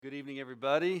Good evening,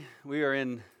 everybody. We are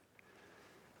in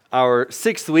our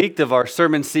 6th week of our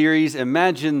sermon series,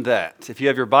 Imagine That. If you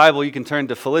have your Bible, you can turn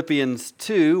to Phillipians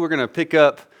 2. We're going to pick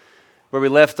up where we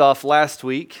left off last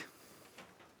week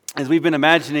as we've been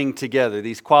imagining together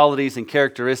these qualities and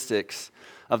characteristics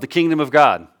of the kingdom of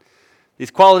God.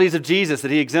 These qualities of Jesus that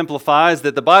he exemplifies,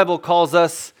 that the Bible calls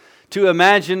us to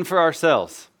imagine for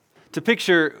ourselves, to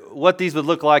picture what these would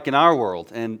look like in our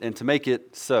world and to make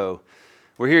it so.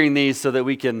 We're hearing these so that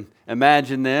we can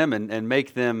imagine them and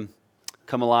make them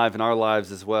come alive in our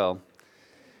lives as well.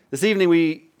 This evening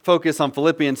we focus on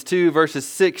Philippians 2, verses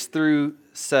 6 through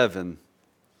 7.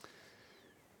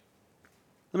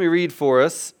 Let me read for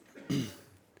us,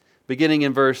 beginning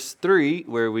in verse 3,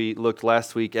 where we looked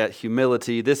last week at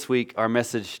humility. This week our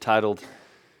message titled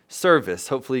Service.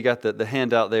 Hopefully you got the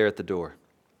handout there at the door.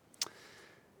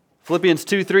 Philippians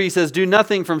 2:3 says, "Do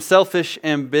nothing from selfish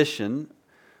ambition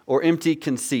or empty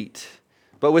conceit,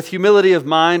 but with humility of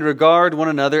mind regard one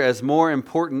another as more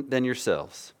important than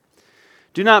yourselves.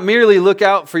 Do not merely look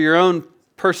out for your own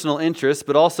personal interests,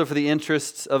 but also for the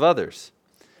interests of others.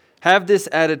 Have this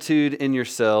attitude in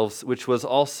yourselves, which was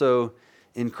also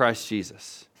in Christ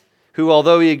Jesus, who,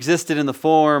 although he existed in the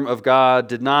form of God,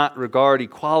 did not regard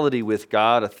equality with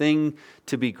God a thing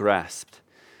to be grasped,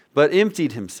 but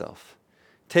emptied himself,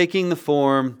 taking the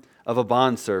form of a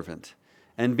bondservant,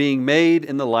 and being made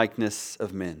in the likeness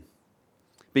of men.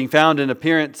 Being found in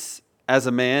appearance as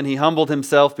a man, he humbled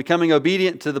himself, becoming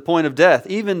obedient to the point of death,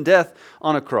 even death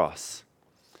on a cross.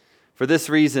 For this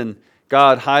reason,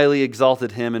 God highly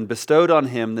exalted him and bestowed on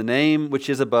him the name which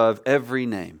is above every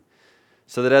name,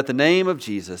 so that at the name of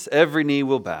Jesus every knee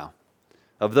will bow,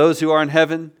 of those who are in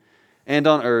heaven and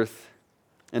on earth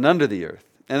and under the earth,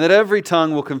 and that every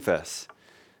tongue will confess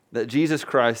that Jesus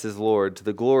Christ is Lord, to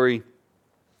the glory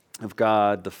of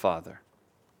God the Father."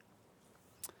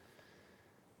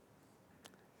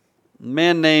 A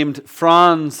man named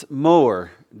Franz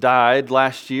Mohr died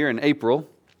last year in April.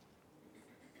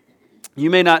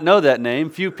 You may not know that name,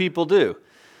 few people do,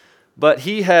 but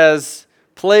he has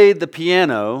played the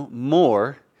piano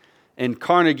more in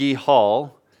Carnegie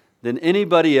Hall than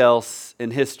anybody else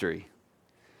in history.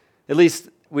 At least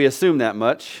we assume that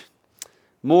much.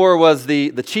 Mohr was the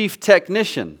chief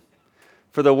technician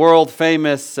for the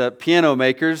world-famous piano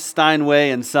makers,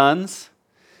 Steinway and Sons.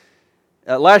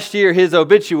 Last year, his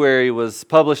obituary was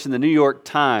published in the New York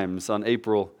Times on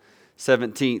April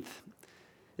 17th.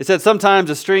 It said sometimes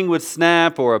a string would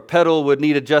snap or a pedal would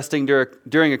need adjusting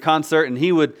during a concert, and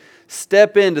he would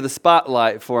step into the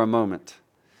spotlight for a moment.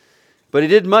 But he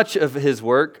did much of his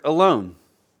work alone.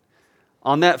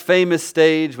 On that famous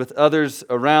stage with others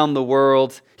around the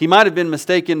world, he might have been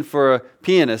mistaken for a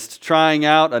pianist trying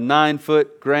out a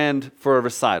 9-foot grand for a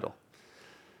recital.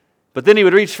 But then he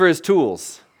would reach for his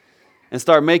tools and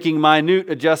start making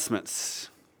minute adjustments,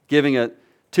 giving a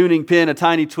tuning pin a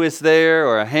tiny twist there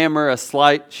or a hammer a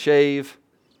slight shave.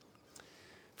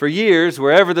 For years,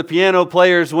 wherever the piano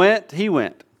players went, he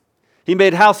went. He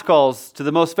made house calls to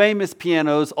the most famous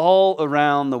pianos all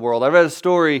around the world. I read a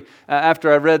story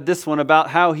after I read this one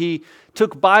about how he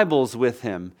took Bibles with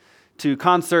him to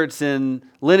concerts in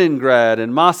Leningrad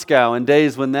and Moscow in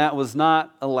days when that was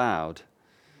not allowed.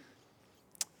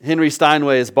 Henry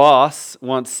Steinway's boss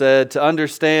once said, "To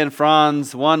understand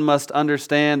Franz, one must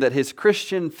understand that his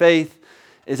Christian faith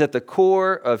is at the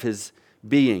core of his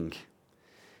being.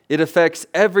 It affects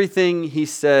everything he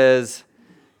says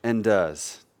and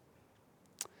does."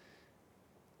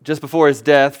 Just before his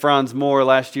death, Franz Mohr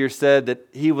last year said that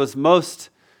he was most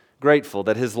grateful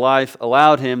that his life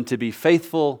allowed him to be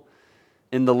faithful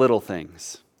in the little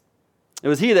things. It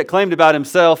was he that claimed about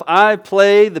himself, "I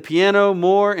play the piano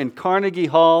more in Carnegie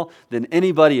Hall than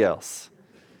anybody else,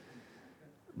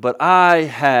 but I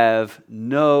have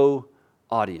no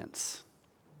audience."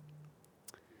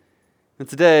 And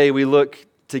today we look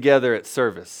together at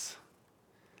service.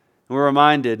 And we're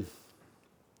reminded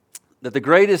that the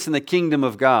greatest in the kingdom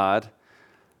of God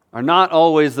are not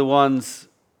always the ones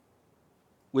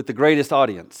with the greatest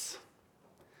audience.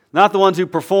 Not the ones who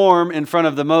perform in front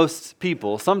of the most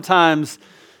people. Sometimes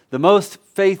the most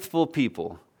faithful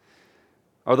people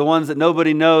are the ones that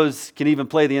nobody knows can even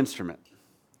play the instrument.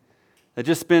 They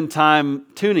just spend time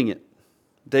tuning it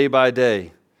day by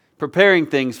day, preparing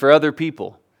things for other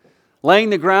people,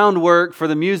 laying the groundwork for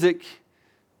the music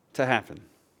to happen.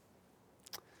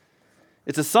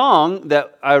 It's a song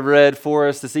that I read for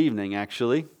us this evening,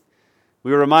 actually.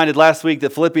 We were reminded last week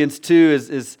that Philippians 2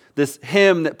 is this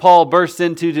hymn that Paul bursts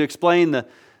into to explain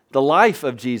the life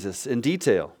of Jesus in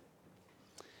detail.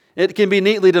 It can be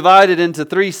neatly divided into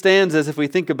 3 stanzas if we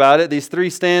think about it. These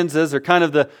 3 stanzas are kind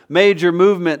of the major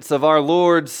movements of our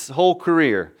Lord's whole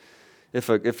career,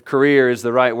 if career is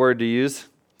the right word to use.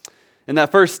 In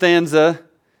that first stanza,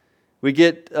 we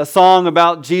get a song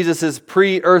about Jesus'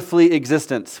 pre-earthly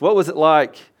existence. What was it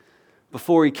like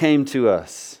before He came to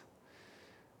us?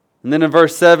 And then in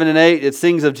verse 7 and 8, it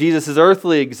sings of Jesus'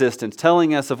 earthly existence,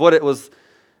 telling us of what it was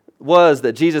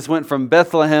that Jesus went from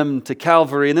Bethlehem to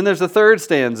Calvary. And then there's the third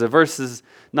stanza, verses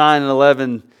 9 and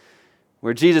 11,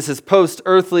 where Jesus'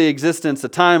 post-earthly existence, a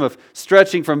time of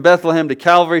stretching from Bethlehem to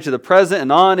Calvary to the present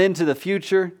and on into the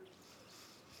future.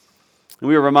 And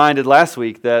we were reminded last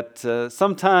week that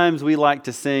sometimes we like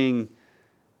to sing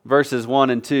verses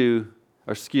 1 and 3.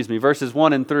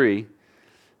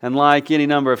 And like any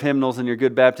number of hymnals in your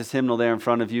good Baptist hymnal there in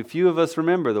front of you, few of us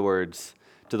remember the words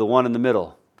to the one in the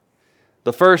middle.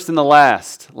 The first and the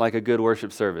last, like a good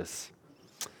worship service.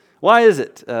 Why is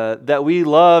it that we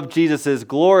love Jesus'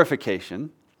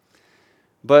 glorification,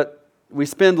 but we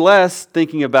spend less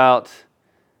thinking about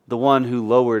the one who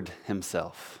lowered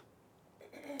Himself?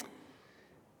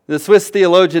 The Swiss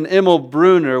theologian Emil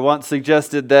Brunner once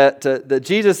suggested that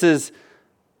Jesus'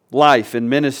 life and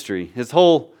ministry, His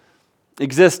whole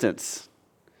existence,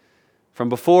 from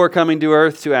before coming to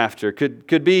earth to after,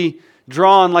 could be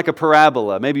drawn like a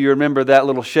parabola. Maybe you remember that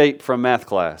little shape from math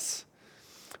class.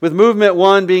 With movement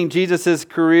 1 being Jesus'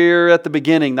 career at the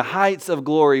beginning, the heights of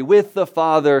glory with the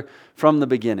Father from the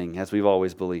beginning, as we've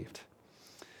always believed.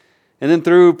 And then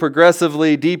through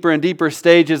progressively deeper and deeper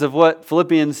stages of what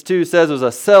Phillipians 2 says was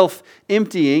a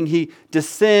self-emptying, He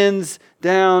descends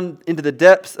down into the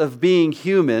depths of being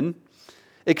human,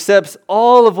 accepts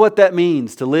all of what that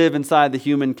means to live inside the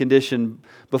human condition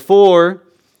before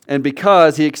and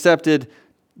because He accepted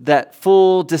that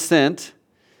full descent.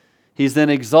 He's then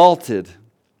exalted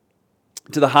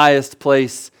to the highest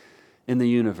place in the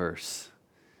universe.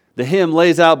 The hymn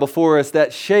lays out before us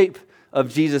that shape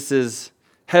of Jesus'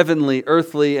 heavenly,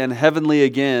 earthly, and heavenly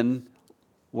again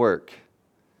work.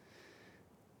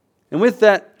 And with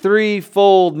that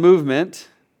threefold movement,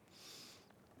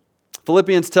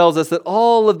 Philippians tells us that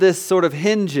all of this sort of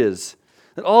hinges,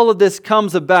 that all of this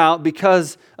comes about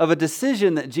because of a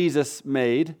decision that Jesus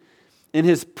made in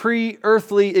His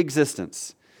pre-earthly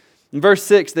existence. In verse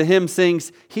 6, the hymn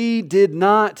sings, He did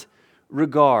not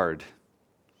regard.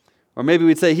 Or maybe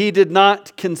we'd say, He did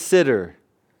not consider.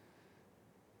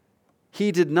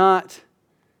 He did not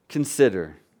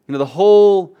consider. The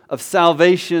whole of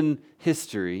salvation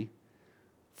history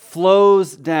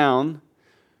flows down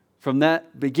from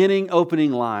that beginning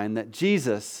opening line that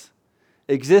Jesus,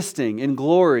 existing in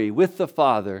glory with the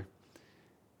Father,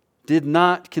 did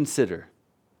not consider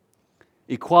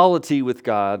equality with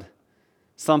God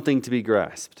something to be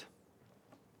grasped,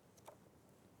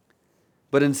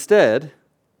 but instead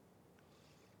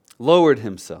lowered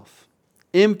Himself,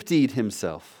 emptied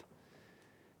Himself,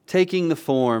 taking the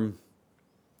form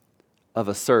of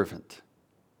a servant.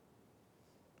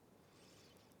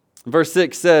 Verse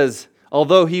 6 says,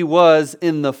 although He was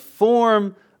in the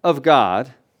form of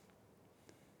God,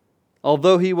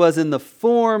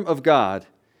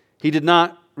 He did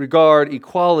not regard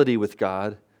equality with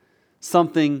God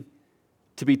something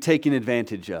to be taken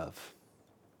advantage of.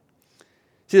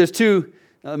 See, there's 2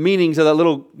 meanings of that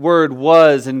little word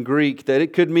was in Greek, that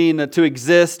it could mean to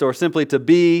exist or simply to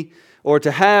be or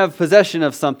to have possession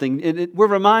of something. We're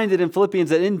reminded in Philippians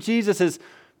that in Jesus'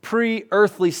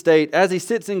 pre-earthly state, as He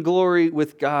sits in glory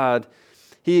with God,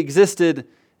 He existed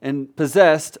and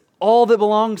possessed all that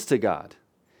belongs to God.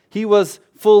 He was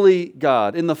fully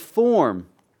God, in the form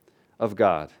of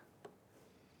God.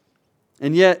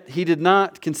 And yet, He did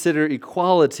not consider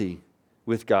equality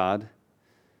with God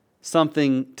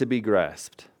something to be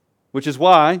grasped. Which is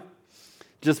why,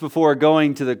 just before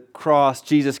going to the cross,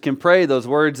 Jesus can pray those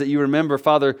words that you remember,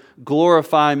 Father,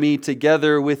 glorify me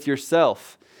together with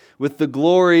yourself, with the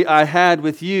glory I had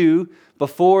with you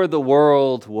before the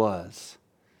world was.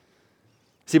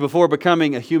 See, before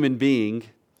becoming a human being,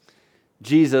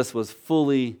 Jesus was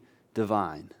fully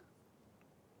divine.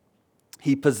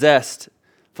 He possessed,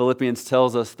 Philippians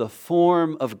tells us, the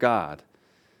form of God.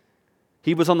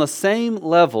 He was on the same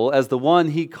level as the one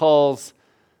He calls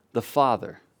the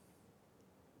Father.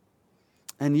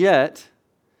 And yet,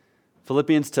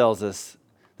 Philippians tells us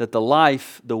that the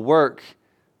life, the work,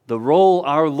 the role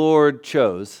our Lord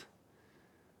chose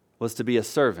was to be a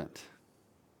servant.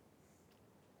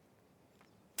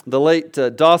 The late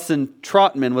Dawson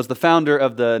Trotman was the founder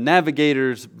of the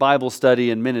Navigators Bible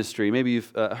Study and Ministry. Maybe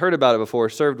you've heard about it before,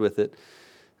 served with it.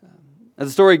 As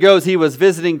the story goes, he was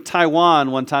visiting Taiwan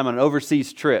one time on an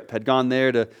overseas trip, had gone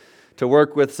there to to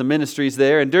work with some ministries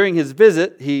there. And during his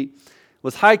visit, he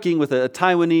was hiking with a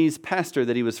Taiwanese pastor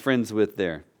that he was friends with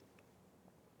there.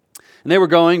 And they were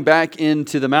going back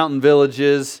into the mountain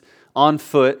villages on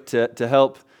foot to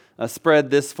help spread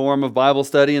this form of Bible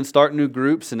study and start new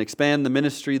groups and expand the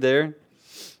ministry there.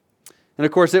 And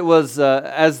of course, it was,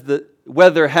 as the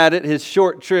weather had it, his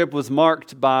short trip was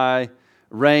marked by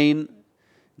rain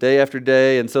day after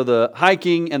day. And so the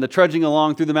hiking and the trudging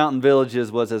along through the mountain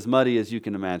villages was as muddy as you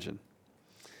can imagine.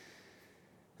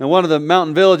 In one of the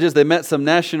mountain villages, they met some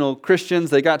national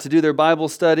Christians. They got to do their Bible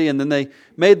study, and then they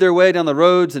made their way down the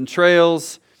roads and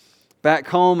trails back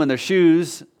home, and their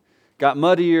shoes got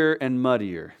muddier and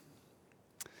muddier.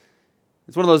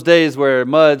 It's one of those days where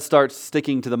mud starts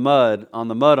sticking to the mud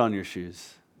on your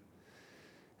shoes.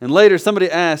 And later,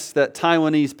 somebody asked that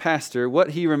Taiwanese pastor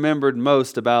what he remembered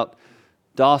most about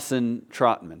Dawson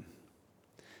Trotman.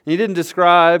 And he didn't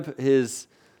describe his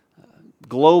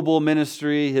global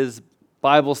ministry, his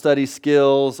Bible study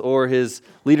skills, or his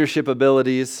leadership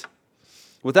abilities.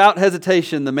 Without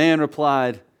hesitation, the man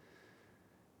replied,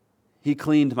 "He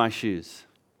cleaned my shoes."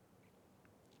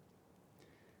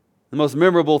 The most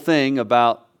memorable thing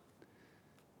about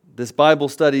this Bible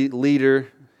study leader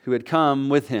who had come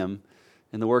with him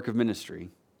in the work of ministry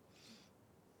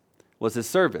was his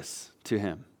service to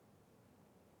him.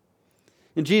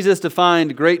 And Jesus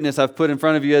defined greatness, I've put in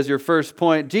front of you as your first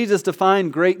point. Jesus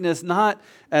defined greatness not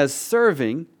as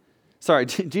serving.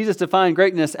 Jesus defined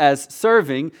greatness as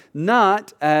serving,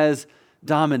 not as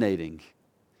dominating.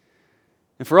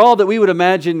 And for all that we would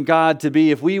imagine God to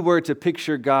be, if we were to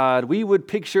picture God, we would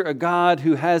picture a God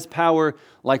who has power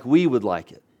like we would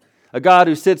like it. A God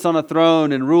who sits on a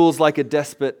throne and rules like a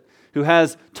despot, who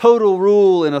has total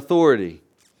rule and authority.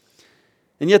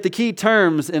 And yet the key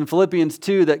terms in Philippians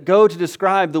 2 that go to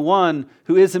describe the one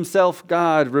who is himself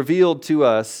God revealed to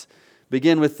us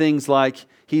begin with things like,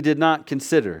 he did not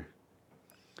consider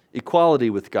equality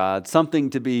with God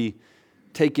something to be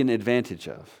taken advantage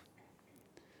of.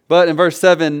 But in verse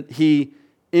 7, he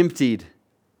emptied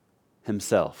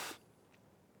himself.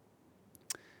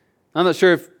 I'm not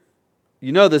sure if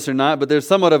you know this or not, but there's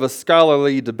somewhat of a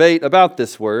scholarly debate about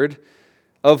this word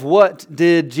of what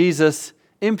did Jesus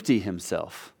empty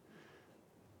himself.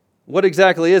 What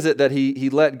exactly is it that he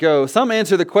let go? Some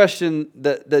answer the question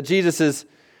that Jesus'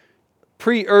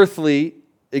 pre-earthly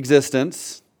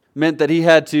existence meant that he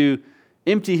had to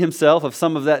empty himself of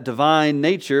some of that divine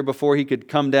nature before he could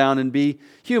come down and be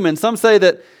human. Some say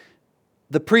that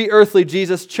the pre-earthly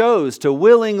Jesus chose to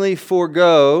willingly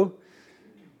forego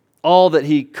all that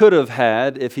he could have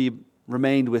had if he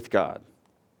remained with God.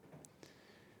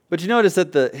 But you notice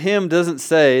that the hymn doesn't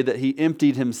say that he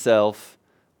emptied himself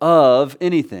of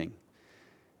anything.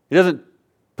 It doesn't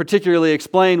particularly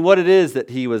explain what it is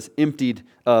that he was emptied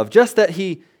of, just that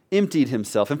he emptied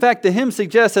himself. In fact, the hymn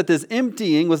suggests that this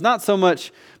emptying was not so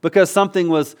much because something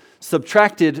was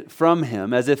subtracted from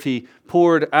him, as if he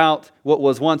poured out what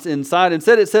was once inside.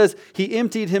 Instead, it says he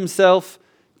emptied himself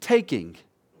taking.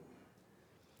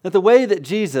 That the way that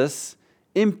Jesus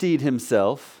emptied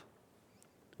himself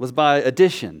was by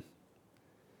addition,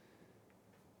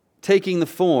 taking the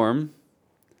form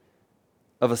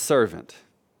of a servant.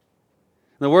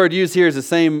 The word used here is the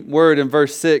same word in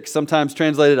verse 6, sometimes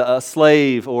translated a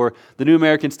slave, or the New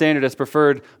American Standard has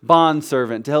preferred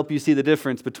bondservant, to help you see the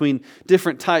difference between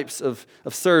different types of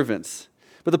servants.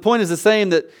 But the point is the same,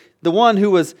 that the one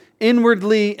who was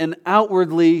inwardly and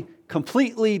outwardly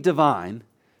completely divine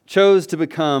chose to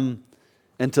become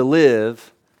and to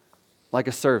live like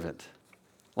a servant,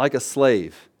 like a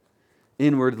slave,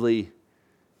 inwardly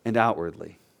and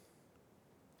outwardly.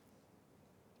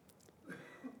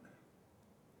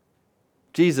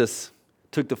 Jesus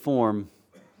took the form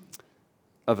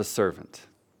of a servant.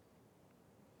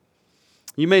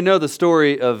 You may know the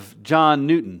story of John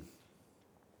Newton.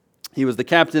 He was the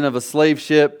captain of a slave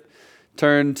ship,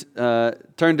 turned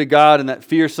to God in that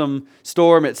fearsome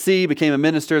storm at sea, became a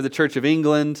minister of the Church of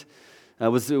England,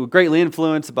 was greatly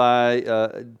influenced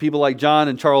by people like John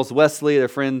and Charles Wesley, their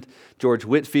friend George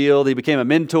Whitefield. He became a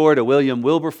mentor to William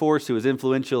Wilberforce, who was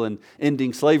influential in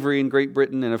ending slavery in Great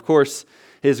Britain. And of course,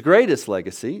 his greatest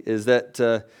legacy is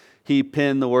that he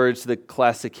penned the words to the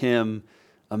classic hymn,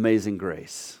 Amazing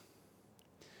Grace.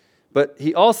 But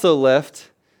he also left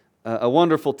a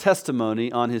wonderful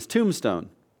testimony on his tombstone.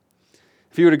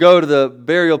 If you were to go to the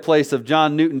burial place of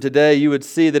John Newton today, you would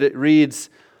see that it reads,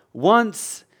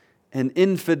 "Once an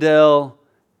infidel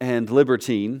and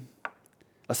libertine,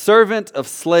 a servant of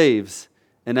slaves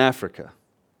in Africa,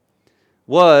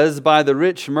 was, by the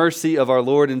rich mercy of our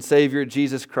Lord and Savior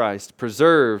Jesus Christ,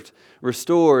 preserved,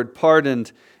 restored,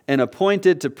 pardoned, and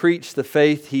appointed to preach the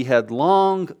faith he had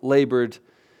long labored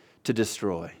to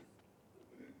destroy.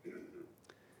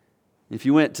 If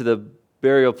you went to the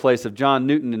burial place of John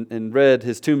Newton and read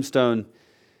his tombstone,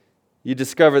 you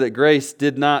discover that grace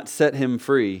did not set him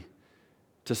free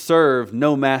to serve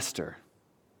no master,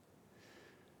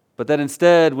 but that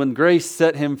instead, when grace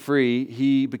set him free,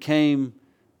 he became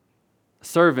a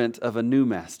servant of a new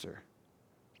master.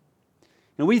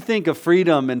 And we think of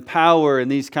freedom and power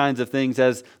and these kinds of things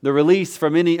as the release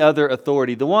from any other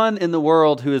authority. The one in the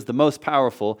world who is the most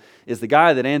powerful is the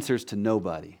guy that answers to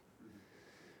nobody.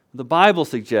 The Bible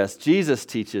suggests, Jesus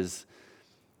teaches,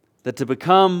 that to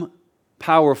become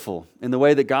powerful in the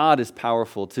way that God is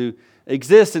powerful, to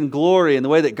exist in glory in the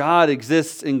way that God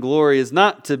exists in glory, is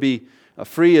not to be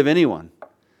free of anyone,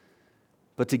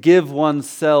 but to give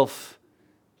oneself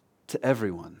to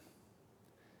everyone.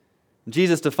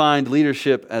 Jesus defined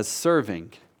leadership as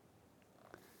serving,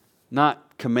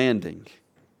 not commanding.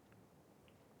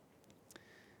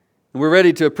 And we're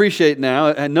ready to appreciate now,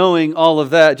 and knowing all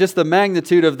of that, just the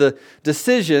magnitude of the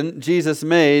decision Jesus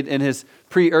made in his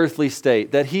pre-earthly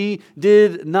state, that he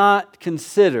did not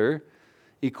consider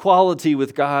equality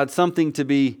with God something to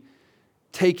be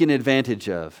taken advantage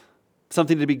of,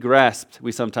 something to be grasped,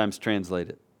 we sometimes translate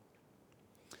it,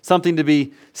 something to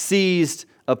be seized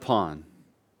upon.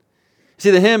 See,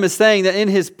 the hymn is saying that in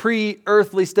his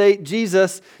pre-earthly state,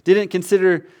 Jesus didn't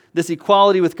consider this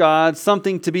equality with God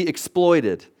something to be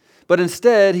exploited. But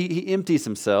instead, he empties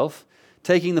himself,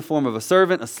 taking the form of a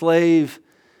servant, a slave.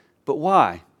 But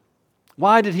why?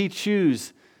 Why did he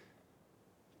choose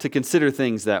to consider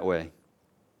things that way?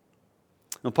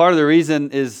 Well, part of the reason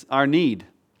is our need.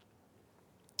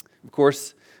 Of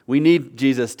course, we need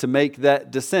Jesus to make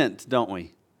that descent, don't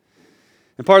we?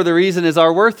 And part of the reason is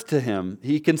our worth to him.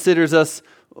 He considers us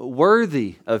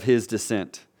worthy of his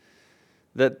descent.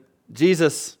 That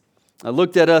Jesus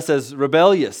looked at us as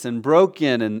rebellious and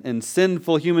broken and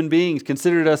sinful human beings,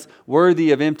 considered us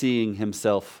worthy of emptying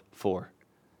himself for.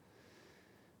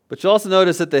 But you'll also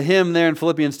notice that the hymn there in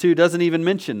Philippians 2 doesn't even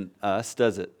mention us,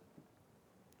 does it?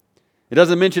 It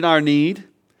doesn't mention our need.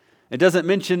 It doesn't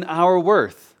mention our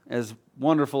worth, as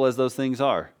wonderful as those things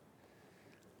are.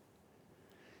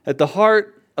 At the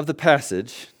heart of the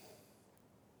passage,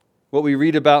 what we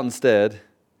read about instead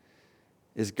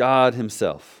is God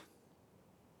himself.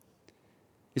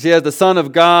 You see, as the Son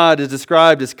of God is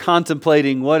described as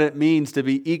contemplating what it means to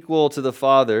be equal to the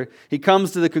Father, he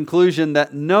comes to the conclusion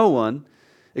that no one,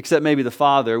 except maybe the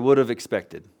Father, would have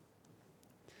expected.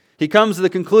 He comes to the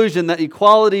conclusion that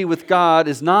equality with God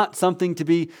is not something to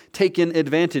be taken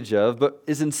advantage of, but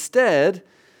is instead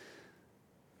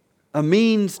a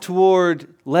means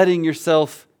toward letting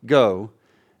yourself go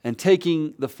and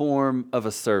taking the form of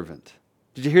a servant.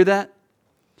 Did you hear that?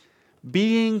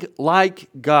 Being like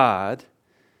God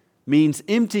means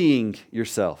emptying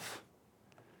yourself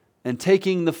and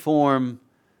taking the form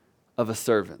of a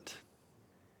servant.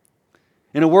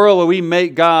 In a world where we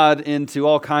make God into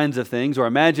all kinds of things, or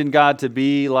imagine God to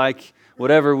be like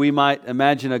whatever we might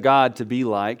imagine a God to be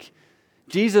like,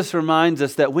 Jesus reminds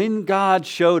us that when God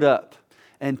showed up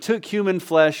and took human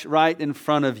flesh right in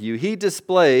front of you, he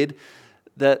displayed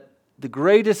that the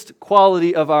greatest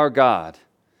quality of our God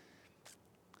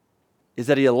is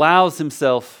that he allows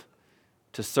himself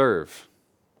to serve.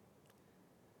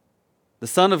 The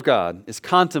Son of God is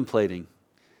contemplating,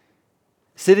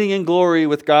 sitting in glory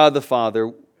with God the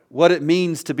Father, what it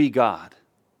means to be God.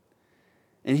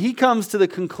 And he comes to the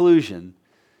conclusion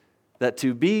that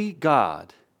to be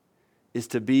God is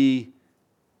to be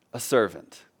a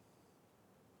servant.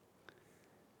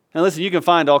 Now listen, you can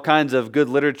find all kinds of good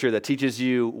literature that teaches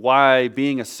you why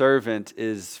being a servant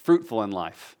is fruitful in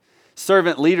life.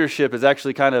 Servant leadership is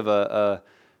actually kind of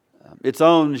its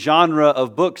own genre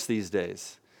of books these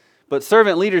days. But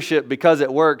servant leadership, because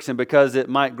it works and because it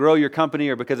might grow your company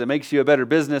or because it makes you a better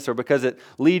business or because it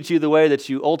leads you the way that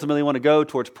you ultimately want to go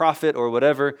towards profit or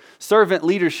whatever, servant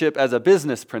leadership as a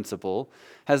business principle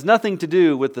has nothing to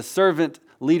do with the servant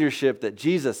leadership that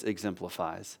Jesus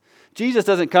exemplifies. Jesus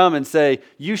doesn't come and say,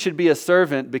 you should be a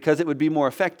servant because it would be more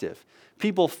effective.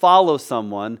 People follow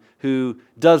someone who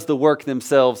does the work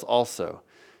themselves also.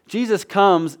 Jesus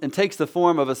comes and takes the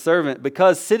form of a servant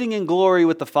because sitting in glory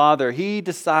with the Father, he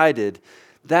decided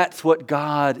that's what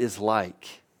God is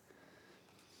like.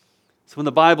 So when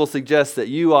the Bible suggests that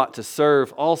you ought to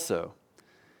serve also,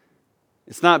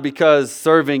 it's not because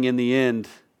serving in the end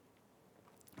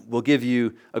will give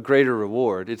you a greater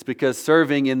reward. It's because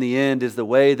serving in the end is the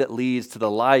way that leads to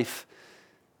the life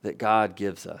that God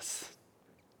gives us.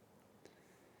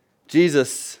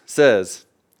 Jesus says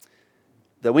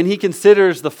that when he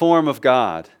considers the form of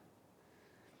God,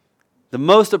 the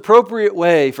most appropriate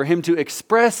way for him to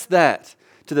express that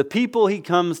to the people he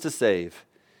comes to save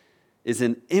is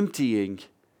in emptying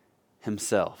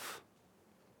himself.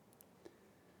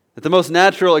 That the most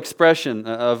natural expression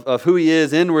of who he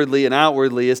is inwardly and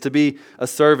outwardly is to be a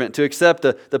servant, to accept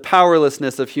the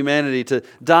powerlessness of humanity, to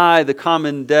die the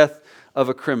common death of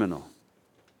a criminal.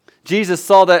 Jesus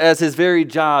saw that as his very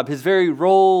job, his very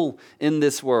role in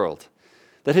this world.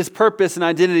 That his purpose and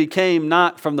identity came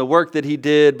not from the work that he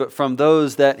did, but from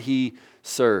those that he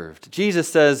served. Jesus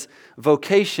says,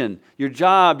 vocation, your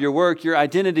job, your work, your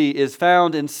identity is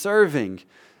found in serving,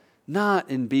 not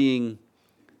in being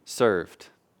served.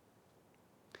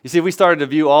 You see, if we started to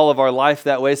view all of our life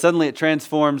that way, suddenly it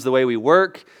transforms the way we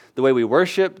work, the way we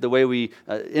worship, the way we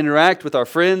interact with our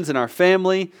friends and our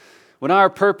family. When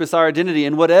our purpose, our identity,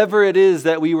 and whatever it is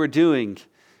that we were doing,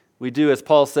 we do, as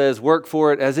Paul says, work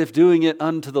for it as if doing it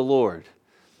unto the Lord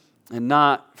and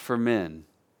not for men.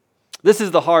 This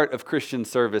is the heart of Christian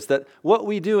service, that what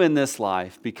we do in this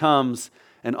life becomes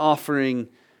an offering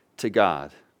to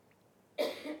God.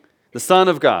 The Son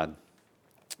of God,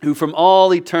 who from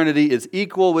all eternity is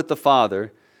equal with the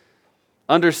Father,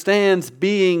 understands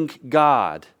being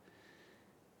God.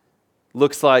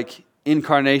 Looks like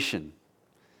incarnation,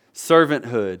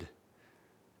 servanthood,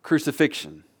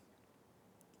 crucifixion.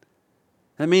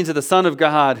 That means that the Son of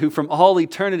God, who from all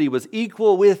eternity was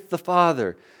equal with the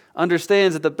Father,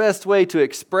 understands that the best way to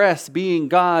express being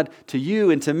God to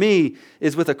you and to me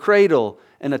is with a cradle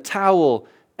and a towel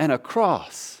and a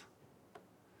cross.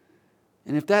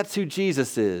 And if that's who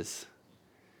Jesus is,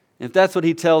 if that's what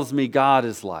he tells me God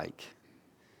is like,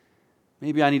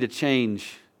 maybe I need to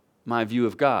change my view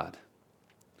of God.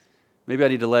 Maybe I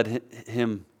need to let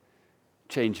him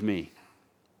change me.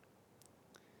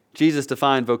 Jesus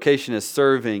defined vocation as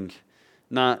serving,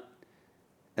 not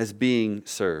as being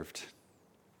served.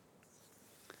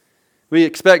 We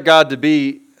expect God to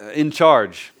be in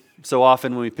charge so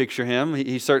often when we picture him.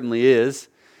 He certainly is.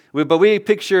 But we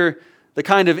picture the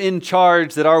kind of in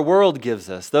charge that our world gives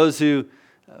us. Those who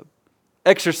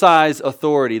exercise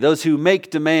authority, those who make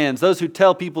demands, those who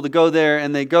tell people to go there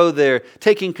and they go there,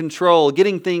 taking control,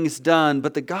 getting things done.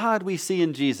 But the God we see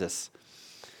in Jesus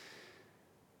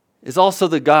is also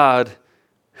the God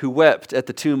who wept at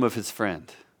the tomb of his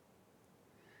friend.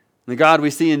 The God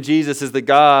we see in Jesus is the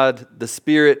God, the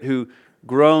Spirit who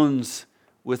groans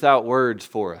without words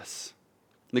for us.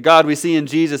 The God we see in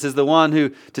Jesus is the one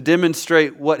who, to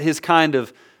demonstrate what his kind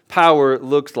of power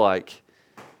looked like,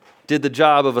 did the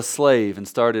job of a slave and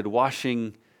started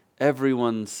washing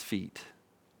everyone's feet.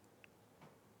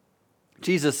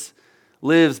 Jesus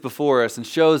lives before us and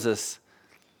shows us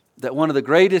that one of the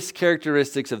greatest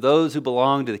characteristics of those who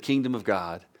belong to the kingdom of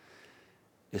God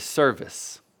is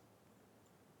service.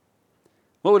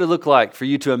 What would it look like for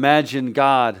you to imagine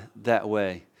God that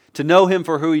way? To know him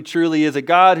for who he truly is, a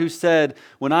God who said,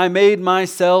 when I made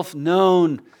myself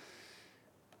known,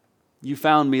 you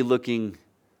found me looking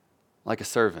like a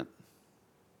servant.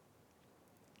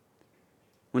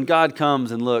 When God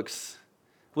comes and looks,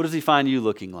 what does he find you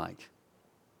looking like?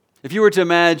 If you were to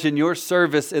imagine your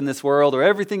service in this world or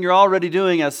everything you're already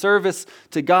doing as service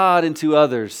to God and to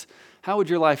others, how would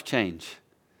your life change?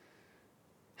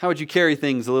 How would you carry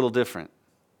things a little different?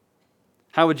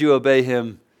 How would you obey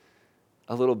him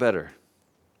a little better?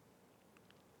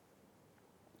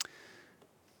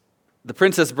 The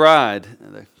Princess Bride,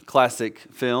 the classic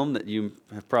film that you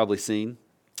have probably seen,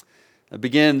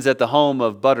 begins at the home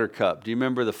of Buttercup. Do you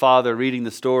remember the father reading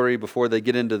the story before they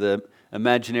get into the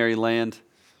imaginary land?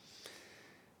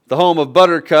 The home of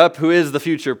Buttercup, who is the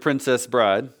future Princess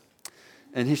Bride.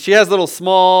 And she has a little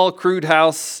small, crude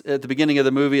house at the beginning of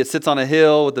the movie. It sits on a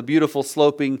hill with the beautiful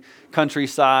sloping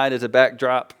countryside as a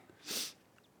backdrop.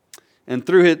 And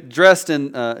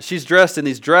she's dressed in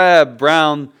these drab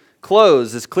brown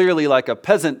clothes, is clearly like a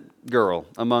peasant girl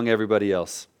among everybody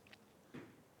else.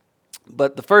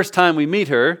 But the first time we meet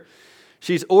her,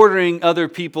 she's ordering other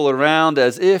people around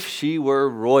as if she were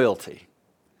royalty.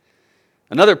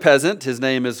 Another peasant, his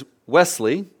name is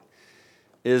Wesley,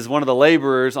 is one of the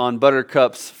laborers on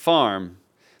Buttercup's farm.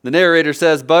 The narrator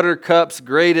says Buttercup's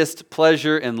greatest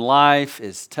pleasure in life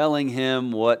is telling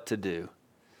him what to do.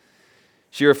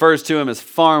 She refers to him as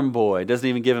farm boy, doesn't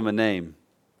even give him a name.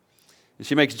 And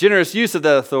she makes generous use of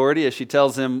that authority as she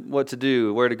tells him what to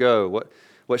do, where to go,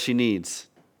 what she needs.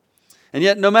 And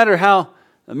yet, no matter how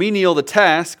menial the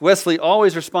task, Wesley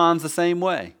always responds the same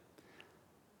way.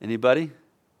 Anybody?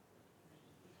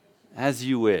 As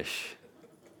you wish.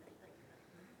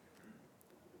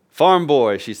 Farm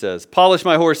boy, she says, polish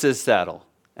my horse's saddle,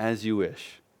 as you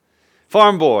wish.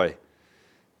 Farm boy,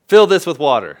 fill this with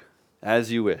water,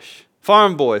 as you wish.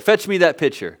 Farm boy, fetch me that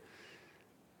pitcher.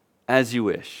 As you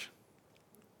wish.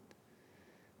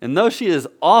 And though she is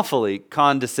awfully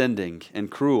condescending and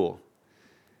cruel,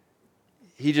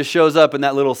 he just shows up in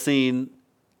that little scene,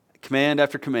 command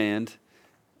after command,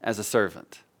 as a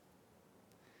servant.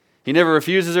 He never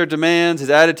refuses her demands.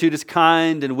 His attitude is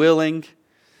kind and willing.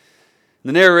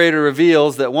 The narrator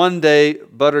reveals that one day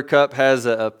Buttercup has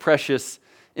a precious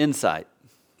insight.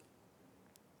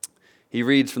 He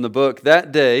reads from the book,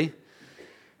 "That day,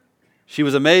 she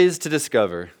was amazed to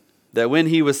discover that when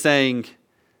he was saying,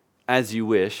 'as you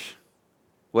wish,'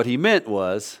 what he meant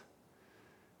was,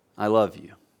 'I love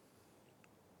you.'"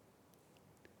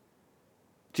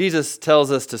 Jesus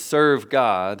tells us to serve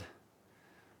God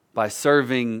by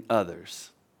serving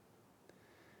others.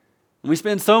 And we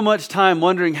spend so much time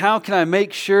wondering, how can I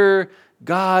make sure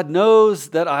God knows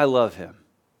that I love him?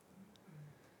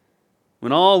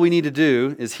 When all we need to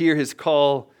do is hear his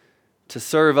call to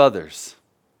serve others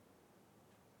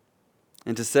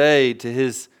and to say to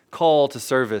his call to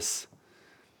service,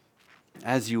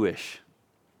 "as you wish."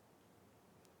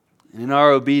 And in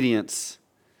our obedience,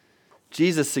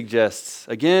 Jesus suggests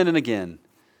again and again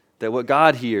that what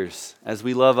God hears as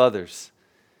we love others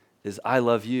is, "I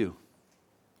love you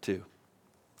too."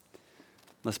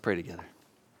 Let's pray together.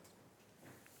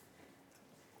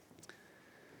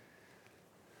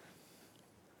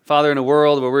 Father, in a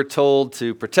world where we're told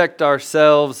to protect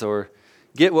ourselves or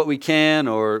get what we can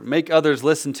or make others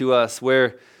listen to us,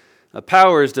 where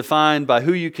power is defined by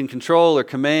who you can control or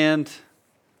command,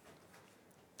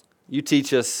 you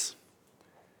teach us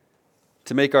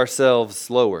to make ourselves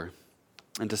lower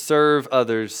and to serve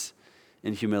others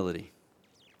in humility.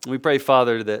 We pray,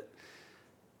 Father, that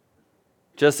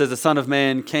just as the Son of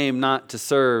Man came not to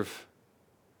serve,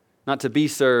 not to be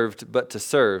served, but to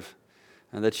serve,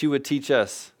 and that you would teach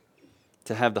us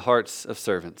to have the hearts of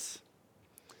servants,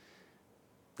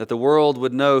 that the world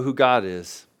would know who God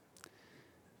is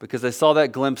because they saw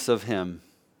that glimpse of him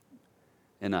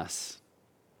in us.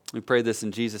 We pray this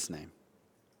in Jesus' name.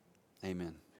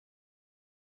 Amen.